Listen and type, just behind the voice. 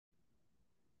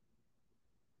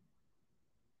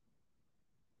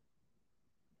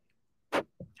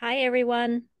Hi,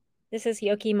 everyone. This is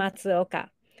Yoky Matsuoka.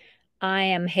 I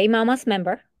am Hey Mama's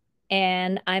member,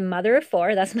 and I'm mother of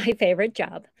four. That's my favorite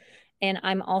job. And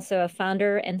I'm also a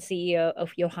founder and CEO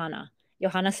of Yohana.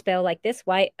 Yohana spelled like this,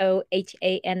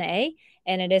 Yohana,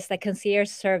 and it is the concierge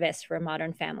service for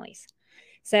modern families.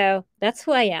 So that's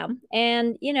who I am.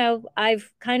 And,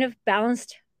 I've kind of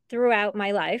balanced throughout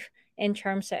my life in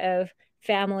terms of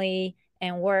family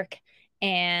and work.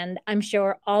 And I'm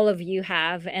sure all of you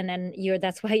have. And then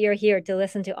that's why you're here to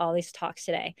listen to all these talks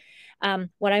today.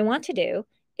 What I want to do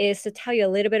is to tell you a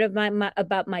little bit of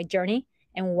about my journey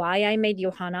and why I made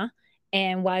Yohana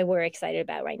and why we're excited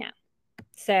about right now.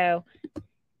 So,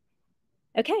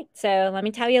 okay, so let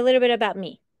me tell you a little bit about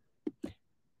me.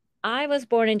 I was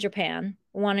born in Japan,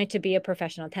 wanted to be a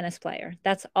professional tennis player.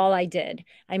 That's all I did.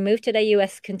 I moved to the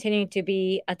US, continuing to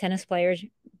be a tennis player,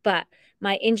 but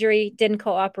my injury didn't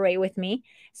cooperate with me.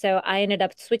 So I ended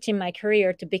up switching my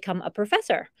career to become a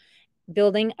professor,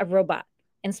 building a robot.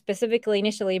 And specifically,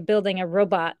 initially, building a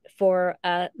robot for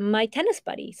my tennis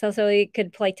buddy, so he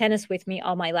could play tennis with me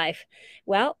all my life.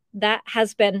 Well, that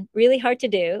has been really hard to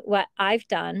do. What I've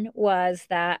done was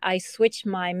that I switched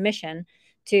my mission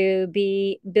to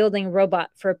be building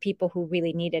robot for people who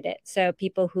really needed it. So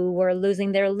people who were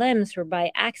losing their limbs or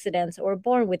by accidents or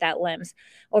born without limbs,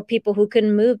 or people who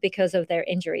couldn't move because of their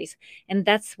injuries. And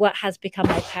that's what has become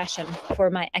my passion for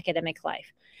my academic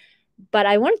life. But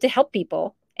I wanted to help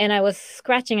people, and I was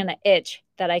scratching an itch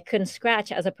that I couldn't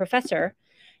scratch as a professor.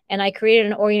 And I created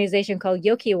an organization called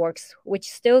Yoky Works, which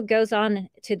still goes on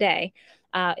today.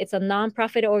 It's a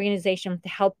nonprofit organization to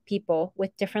help people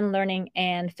with different learning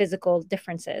and physical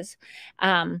differences.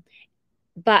 Um,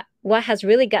 but what has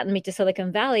really gotten me to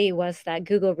Silicon Valley was that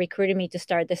Google recruited me to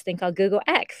start this thing called Google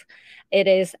X. It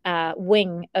is a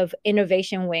wing of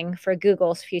innovation wing for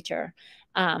Google's future.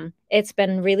 It's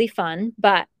been really fun,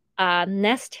 but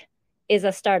Nest is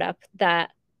a startup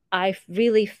that I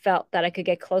really felt that I could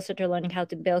get closer to learning how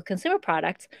to build consumer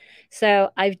products.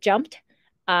 So I've jumped.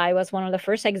 I was one of the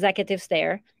first executives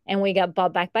there, and we got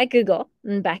bought back by Google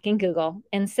and back in Google.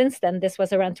 And since then, this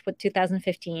was around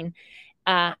 2015,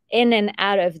 in and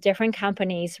out of different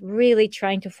companies, really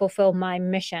trying to fulfill my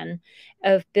mission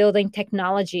of building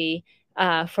technology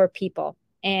for people.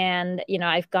 And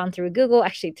I've gone through Google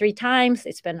actually three times.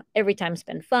 Every time it's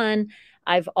been fun.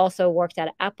 I've also worked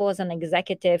at Apple as an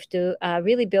executive to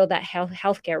really build that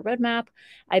healthcare roadmap.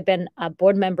 I've been a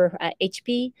board member at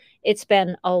HP. It's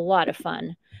been a lot of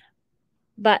fun.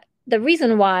 But the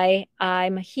reason why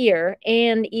I'm here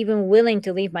and even willing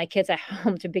to leave my kids at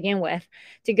home to begin with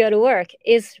to go to work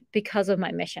is because of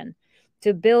my mission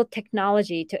to build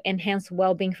technology to enhance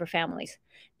well-being for families.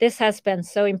 This has been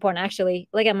so important. Actually,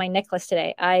 look at my necklace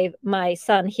today. My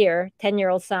son here,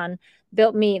 10-year-old son,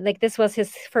 built me, like, this was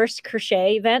his first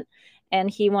crochet event, and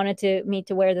he wanted me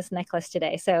to wear this necklace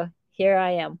today. So here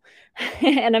I am.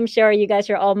 And I'm sure you guys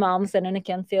are all moms and I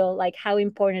can feel like how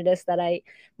important it is that I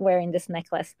wearing this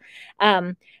necklace.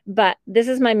 But this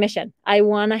is my mission. I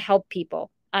want to help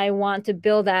people. I want to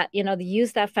build that,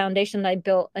 use that foundation that I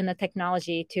built in the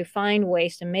technology to find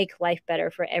ways to make life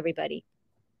better for everybody.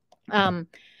 Um,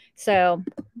 so,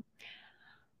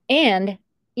 and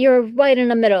you're right in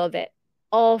the middle of it.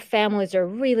 All families are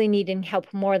really needing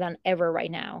help more than ever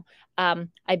right now.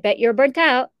 I bet you're burnt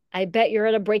out. I bet you're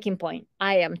at a breaking point.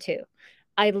 I am too.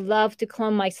 I love to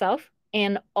clone myself,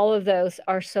 and all of those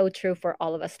are so true for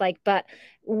all of us. But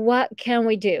what can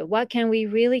we do? What can we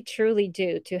really truly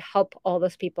do to help all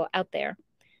those people out there?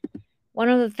 One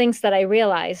of the things that I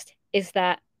realized is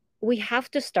that we have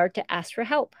to start to ask for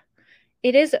help.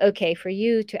 It is okay for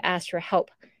you to ask for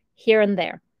help here and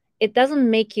there. It doesn't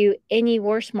make you any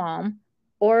worse mom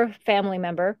or family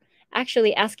member.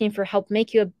 Actually, asking for help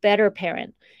make you a better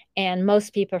parent, and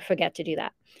most people forget to do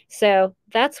that. So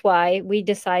that's why we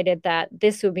decided that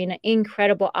this would be an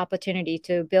incredible opportunity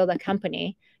to build a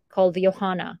company called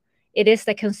Yohana. It is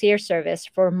the concierge service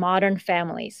for modern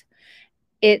families.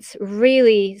 It's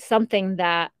really something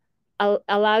that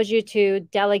allows you to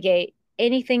delegate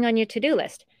anything on your to-do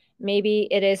list. Maybe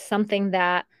it is something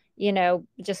that,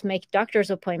 just make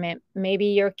doctor's appointment. Maybe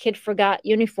your kid forgot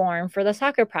uniform for the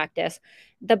soccer practice,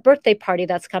 the birthday party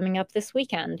that's coming up this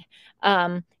weekend.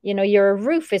 Your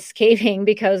roof is caving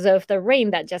because of the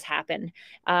rain that just happened.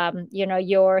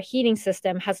 Your heating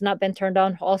system has not been turned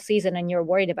on all season and you're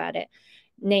worried about it.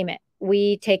 Name it.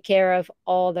 We take care of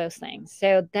all those things.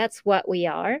 So that's what we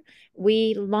are.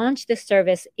 We launched this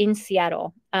service in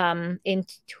Seattle in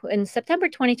September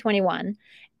 2021,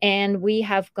 and we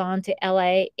have gone to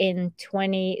LA in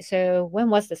 20. So when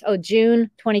was this? Oh,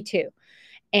 June 22.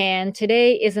 And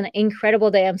today is an incredible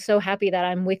day. I'm so happy that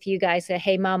I'm with you guys at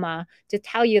Hey Mama to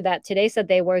tell you that today's the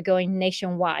day we're going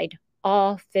nationwide,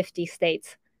 all 50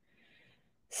 states.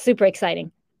 Super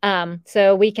exciting.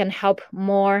 So we can help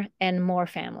more and more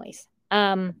families.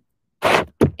 And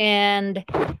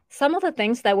some of the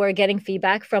things that we're getting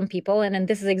feedback from people, and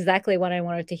this is exactly what I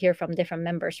wanted to hear from different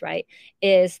members, right,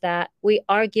 is that we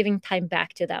are giving time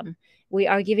back to them. We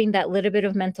are giving that little bit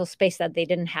of mental space that they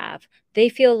didn't have. They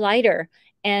feel lighter.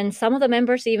 And some of the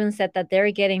members even said that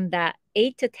they're getting that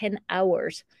 8 to 10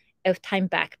 hours of time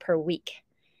back per week.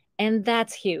 And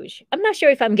that's huge. I'm not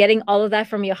sure if I'm getting all of that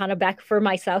from Yohana back for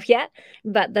myself yet,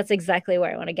 but that's exactly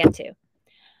where I want to get to.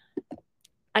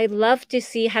 I'd love to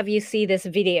have you see this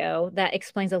video that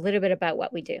explains a little bit about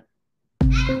what we do.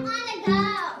 I don't want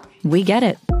to go. We get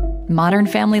it. Modern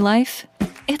family life,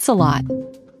 it's a lot.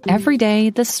 Every day,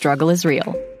 the struggle is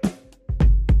real.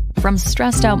 From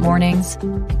stressed out mornings,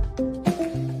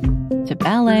 to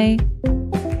ballet,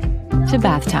 to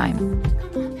bath time.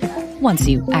 Once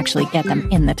you actually get them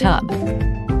in the tub.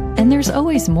 And there's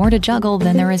always more to juggle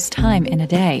than there is time in a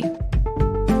day.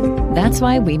 That's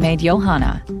why we made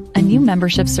Yohana, a new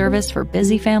membership service for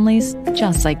busy families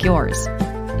just like yours.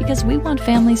 Because we want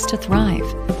families to thrive,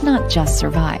 not just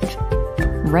survive.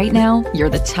 Right now, you're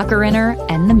the tucker-inner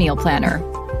and the meal planner,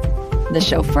 the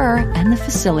chauffeur and the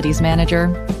facilities manager.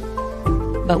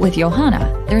 But with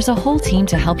Yohana, there's a whole team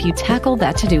to help you tackle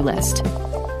that to-do list.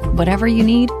 Whatever you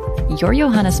need, your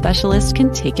Yohana specialist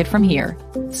can take it from here,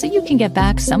 so you can get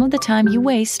back some of the time you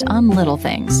waste on little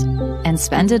things and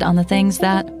spend it on the things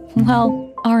that,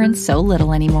 well, aren't so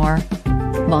little anymore.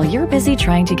 While you're busy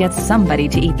trying to get somebody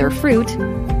to eat their fruit,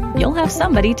 you'll have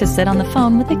somebody to sit on the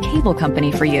phone with the cable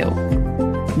company for you.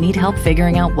 Need help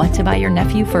figuring out what to buy your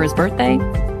nephew for his birthday?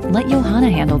 Let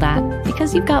Yohana handle that,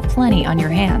 because you've got plenty on your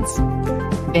hands.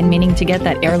 Been meaning to get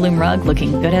that heirloom rug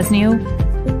looking good as new?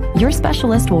 Your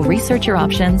specialist will research your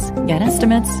options, get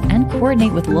estimates, and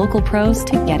coordinate with local pros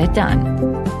to get it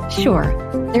done. Sure,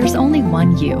 there's only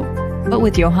one you, but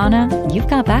with Yohana, you've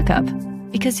got backup.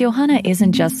 Because Yohana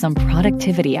isn't just some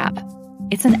productivity app.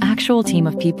 It's an actual team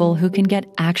of people who can get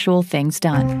actual things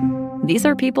done. These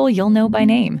are people you'll know by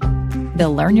name.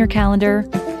 They'll learn your calendar,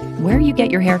 where you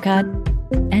get your haircut,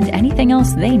 and anything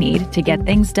else they need to get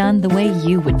things done the way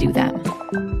you would do them.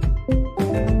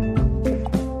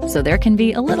 So there can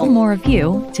be a little more of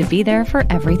you to be there for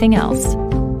everything else.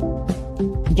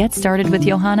 Get started with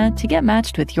Yohana to get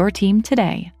matched with your team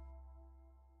today.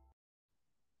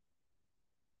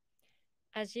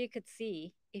 As you could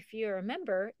see, if you're a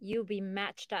member, you'll be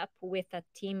matched up with a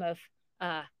team of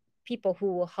people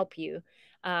who will help you.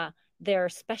 They're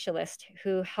specialists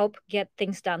who help get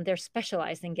things done. They're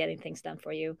specialized in getting things done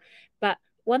for you. But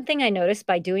one thing I noticed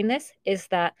by doing this is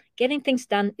that getting things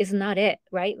done is not it,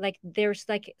 right? Like there's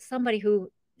like somebody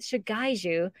who should guide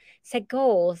you, set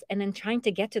goals, and then trying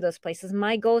to get to those places.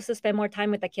 My goal is to spend more time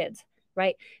with the kids,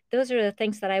 right? Those are the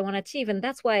things that I want to achieve. And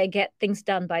that's why I get things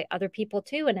done by other people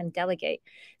too, and then delegate.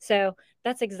 So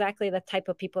that's exactly the type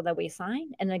of people that we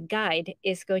assign. And a guide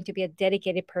is going to be a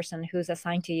dedicated person who's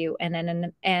assigned to you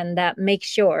and that makes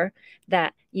sure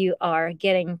that you are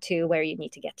getting to where you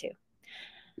need to get to.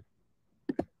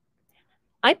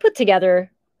 I put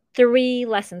together 3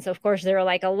 lessons. Of course, there are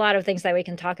like a lot of things that we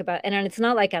can talk about. And it's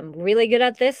not like I'm really good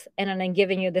at this and I'm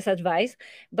giving you this advice,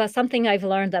 but something I've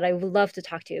learned that I would love to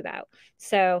talk to you about.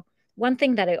 So one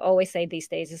thing that I always say these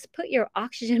days is put your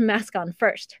oxygen mask on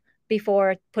first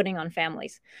before putting on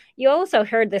families. You also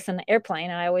heard this in the airplane,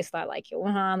 and I always thought like,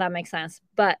 well, that makes sense.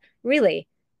 But really,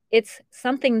 it's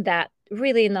something that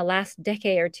really in the last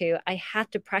decade or two, I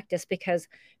had to practice because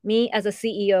me as a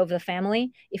CEO of the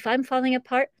family, if I'm falling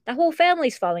apart, the whole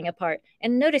family's falling apart.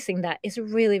 And noticing that is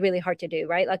really, really hard to do,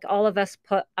 right? Like all of us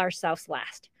put ourselves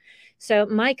last. So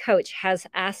my coach has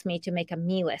asked me to make a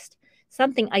me list,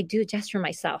 something I do just for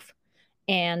myself.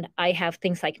 And I have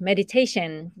things like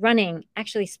meditation, running,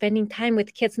 actually spending time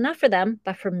with kids, not for them,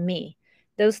 but for me.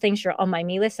 Those things are on my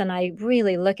me list, and I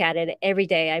really look at it every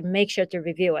day. I make sure to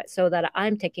review it so that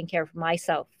I'm taking care of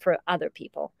myself for other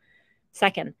people.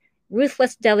 Second,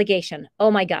 ruthless delegation.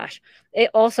 Oh my gosh. It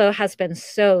also has been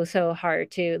so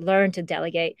hard to learn to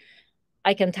delegate.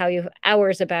 I can tell you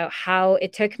hours about how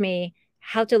it took me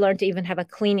how to learn to even have a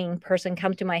cleaning person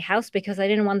come to my house because I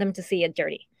didn't want them to see it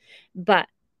dirty. But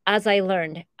as I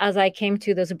learned, as I came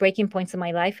to those breaking points in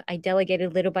my life, I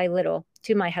delegated little by little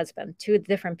to my husband, to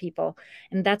different people.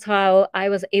 And that's how I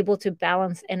was able to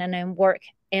balance and then work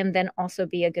and then also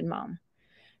be a good mom.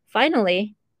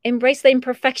 Finally, embrace the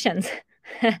imperfections.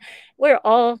 We're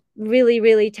all really,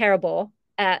 really terrible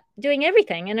at doing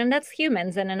everything. And then that's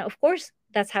humans. And then, of course,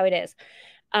 that's how it is.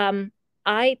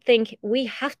 I think we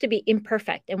have to be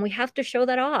imperfect and we have to show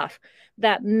that off.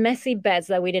 That messy beds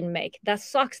that we didn't make, that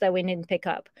socks that we didn't pick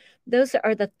up. Those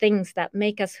are the things that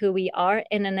make us who we are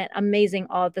and an amazing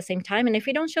all at the same time. And if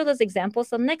we don't show those examples,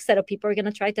 the next set of people are going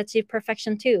to try to achieve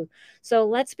perfection too. So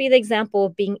let's be the example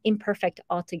of being imperfect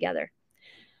altogether.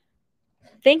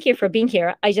 Thank you for being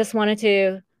here. I just wanted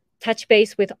to touch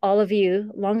base with all of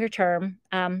you longer term.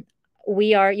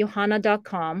 We are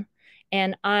Yohana.com.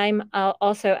 And I'm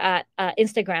also at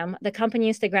Instagram. The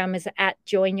company Instagram is at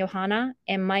Join Yohana.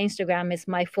 And my Instagram is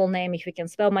my full name. If you can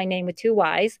spell my name with 2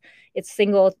 Y's, it's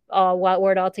single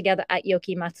word altogether at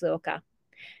Yoky Matsuoka.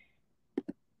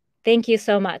 Thank you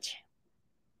so much.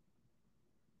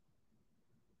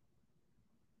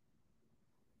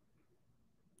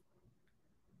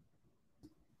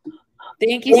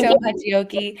 Thank you so much,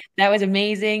 Yoky. That was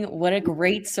amazing. What a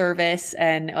great service.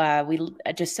 And we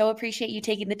just so appreciate you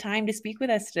taking the time to speak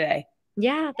with us today.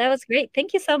 Yeah, that was great.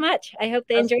 Thank you so much. I hope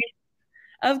they enjoyed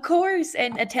it. Of course.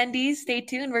 And attendees, stay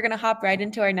tuned. We're going to hop right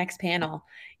into our next panel.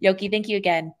 Yoky, thank you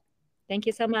again. Thank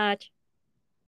you so much.